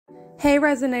Hey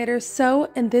Resonators, so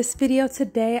in this video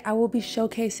today I will be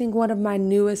showcasing one of my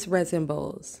newest resin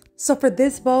bowls. So for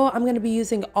this bowl I'm going to be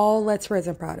using all Let's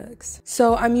Resin products.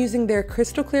 So I'm using their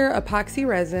crystal clear epoxy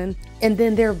resin and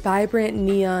then their vibrant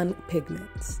neon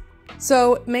pigments.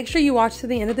 So make sure you watch to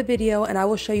the end of the video and I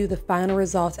will show you the final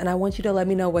results and I want you to let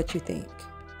me know what you think.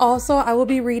 Also, I will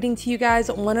be reading to you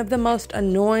guys one of the most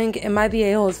annoying Am I the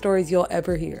A-hole stories you'll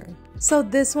ever hear. So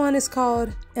this one is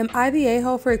called, Am I the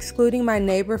A-hole for excluding my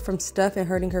neighbor from stuff and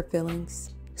hurting her feelings?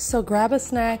 So grab a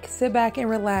snack, sit back and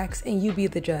relax, and you be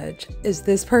the judge. Is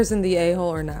this person the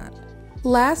a-hole or not?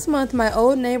 Last month, my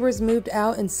old neighbors moved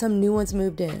out and some new ones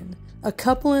moved in. A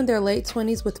couple in their late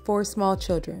 20s with 4 small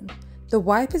children. The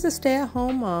wife is a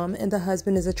stay-at-home mom and the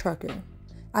husband is a trucker.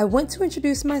 I went to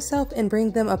introduce myself and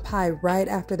bring them a pie right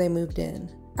after they moved in.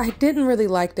 I didn't really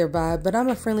like their vibe, but I'm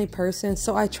a friendly person,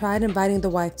 so I tried inviting the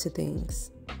wife to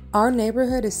things. Our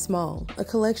neighborhood is small, a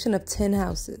collection of 10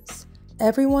 houses.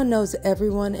 Everyone knows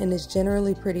everyone and is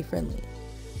generally pretty friendly.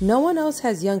 No one else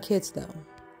has young kids though.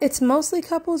 It's mostly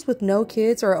couples with no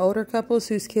kids or older couples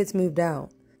whose kids moved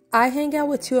out. I hang out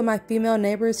with 2 of my female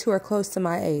neighbors who are close to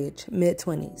my age,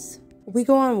 mid-20s. We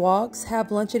go on walks,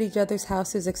 have lunch at each other's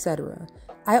houses, etc.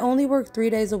 I only work 3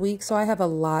 days a week, so I have a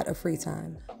lot of free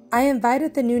time. I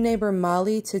invited the new neighbor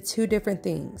Molly to 2 different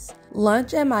things,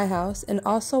 lunch at my house and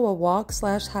also a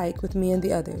walk/hike with me and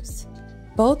the others.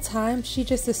 Both times she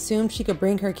just assumed she could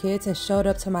bring her kids and showed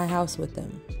up to my house with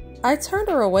them. I turned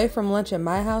her away from lunch at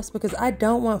my house because I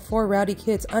don't want 4 rowdy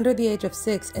kids under the age of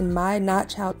 6 in my not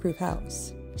childproof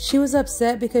house. She was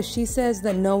upset because she says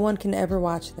that no one can ever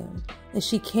watch them and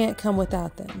she can't come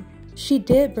without them. She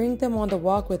did bring them on the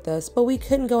walk with us, but we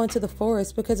couldn't go into the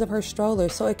forest because of her stroller,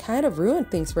 so it kind of ruined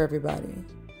things for everybody.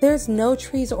 There's no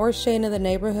trees or shade in the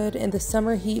neighborhood and the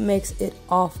summer heat makes it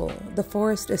awful. The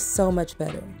forest is so much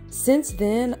better. Since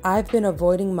then, I've been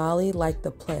avoiding Molly like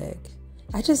the plague.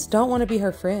 I just don't want to be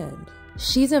her friend.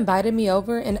 She's invited me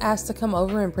over and asked to come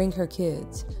over and bring her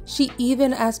kids. She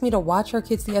even asked me to watch her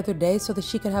kids the other day so that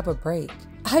she could have a break.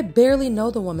 I barely know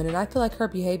the woman and I feel like her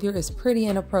behavior is pretty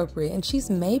inappropriate and she's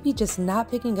maybe just not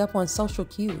picking up on social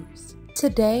cues.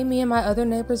 Today, me and my other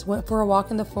neighbors went for a walk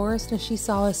in the forest and she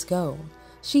saw us go.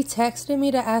 She texted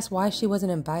me to ask why she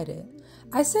wasn't invited.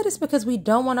 I said it's because we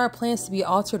don't want our plans to be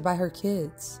altered by her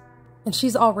kids. And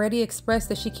she's already expressed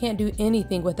that she can't do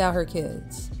anything without her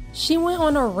kids. She went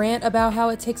on a rant about how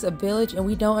it takes a village and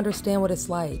we don't understand what it's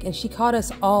like, and she called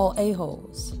us all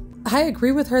a-holes. I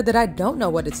agree with her that I don't know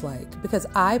what it's like, because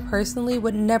I personally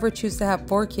would never choose to have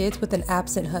 4 kids with an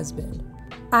absent husband.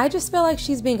 I just feel like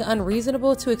she's being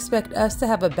unreasonable to expect us to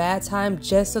have a bad time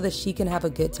just so that she can have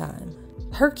a good time.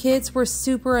 Her kids were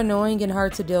super annoying and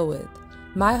hard to deal with.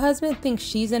 My husband thinks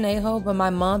she's an a-hole, but my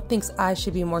mom thinks I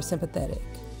should be more sympathetic.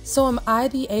 So am I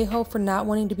the a-hole for not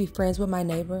wanting to be friends with my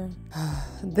neighbor?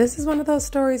 This is one of those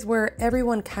stories where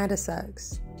everyone kinda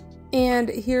sucks. And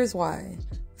here's why.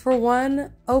 For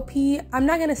one, OP, I'm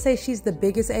not gonna say she's the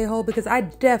biggest a-hole because I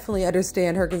definitely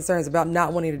understand her concerns about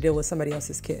not wanting to deal with somebody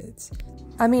else's kids.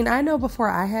 I mean, I know before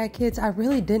I had kids, I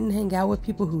really didn't hang out with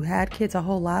people who had kids a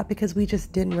whole lot because we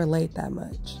just didn't relate that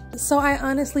much. So I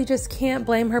honestly just can't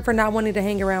blame her for not wanting to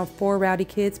hang around 4 rowdy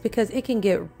kids because it can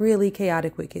get really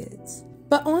chaotic with kids.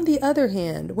 But on the other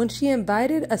hand, when she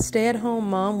invited a stay-at-home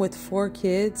mom with 4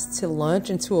 kids to lunch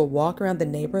and to a walk around the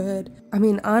neighborhood, I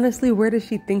mean, honestly, where does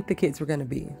she think the kids were gonna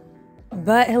be?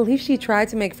 But at least she tried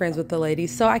to make friends with the lady,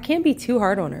 so I can't be too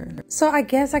hard on her. So I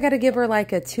guess I gotta give her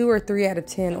like a 2 or 3 out of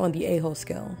 10 on the a-hole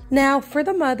scale. Now, for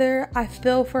the mother, I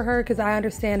feel for her because I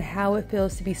understand how it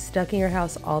feels to be stuck in your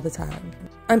house all the time.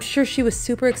 I'm sure she was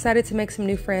super excited to make some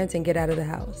new friends and get out of the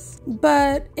house.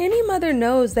 But any mother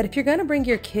knows that if you're gonna bring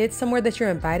your kids somewhere that you're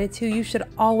invited to, you should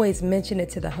always mention it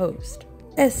to the host,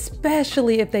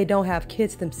 especially if they don't have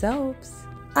kids themselves.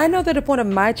 I know that if one of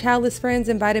my childless friends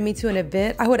invited me to an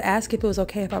event, I would ask if it was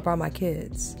okay if I brought my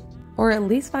kids. Or at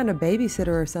least find a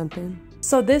babysitter or something.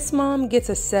 So this mom gets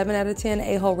a 7 out of 10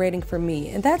 a-hole rating for me,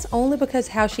 and that's only because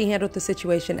how she handled the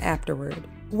situation afterward.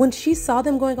 When she saw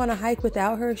them going on a hike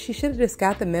without her, she should have just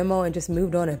got the memo and just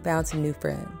moved on and found some new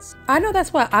friends. I know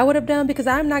that's what I would have done because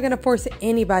I'm not gonna force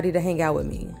anybody to hang out with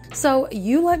me. So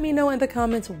you let me know in the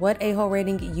comments what a-hole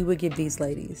rating you would give these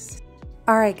ladies.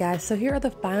 Alright guys, so here are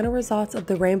the final results of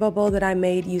the rainbow bowl that I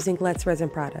made using Let's Resin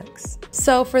products.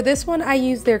 So for this one, I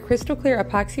used their crystal clear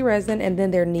epoxy resin and then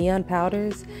their neon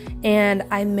powders, and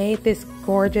I made this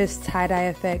gorgeous tie-dye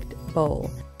effect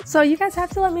bowl. So you guys have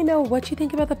to let me know what you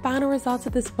think about the final results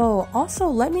of this bowl. Also,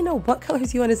 let me know what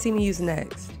colors you want to see me use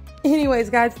next. Anyways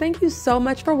guys, thank you so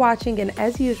much for watching, and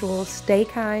as usual, stay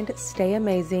kind, stay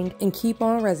amazing, and keep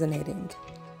on resonating.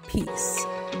 Peace.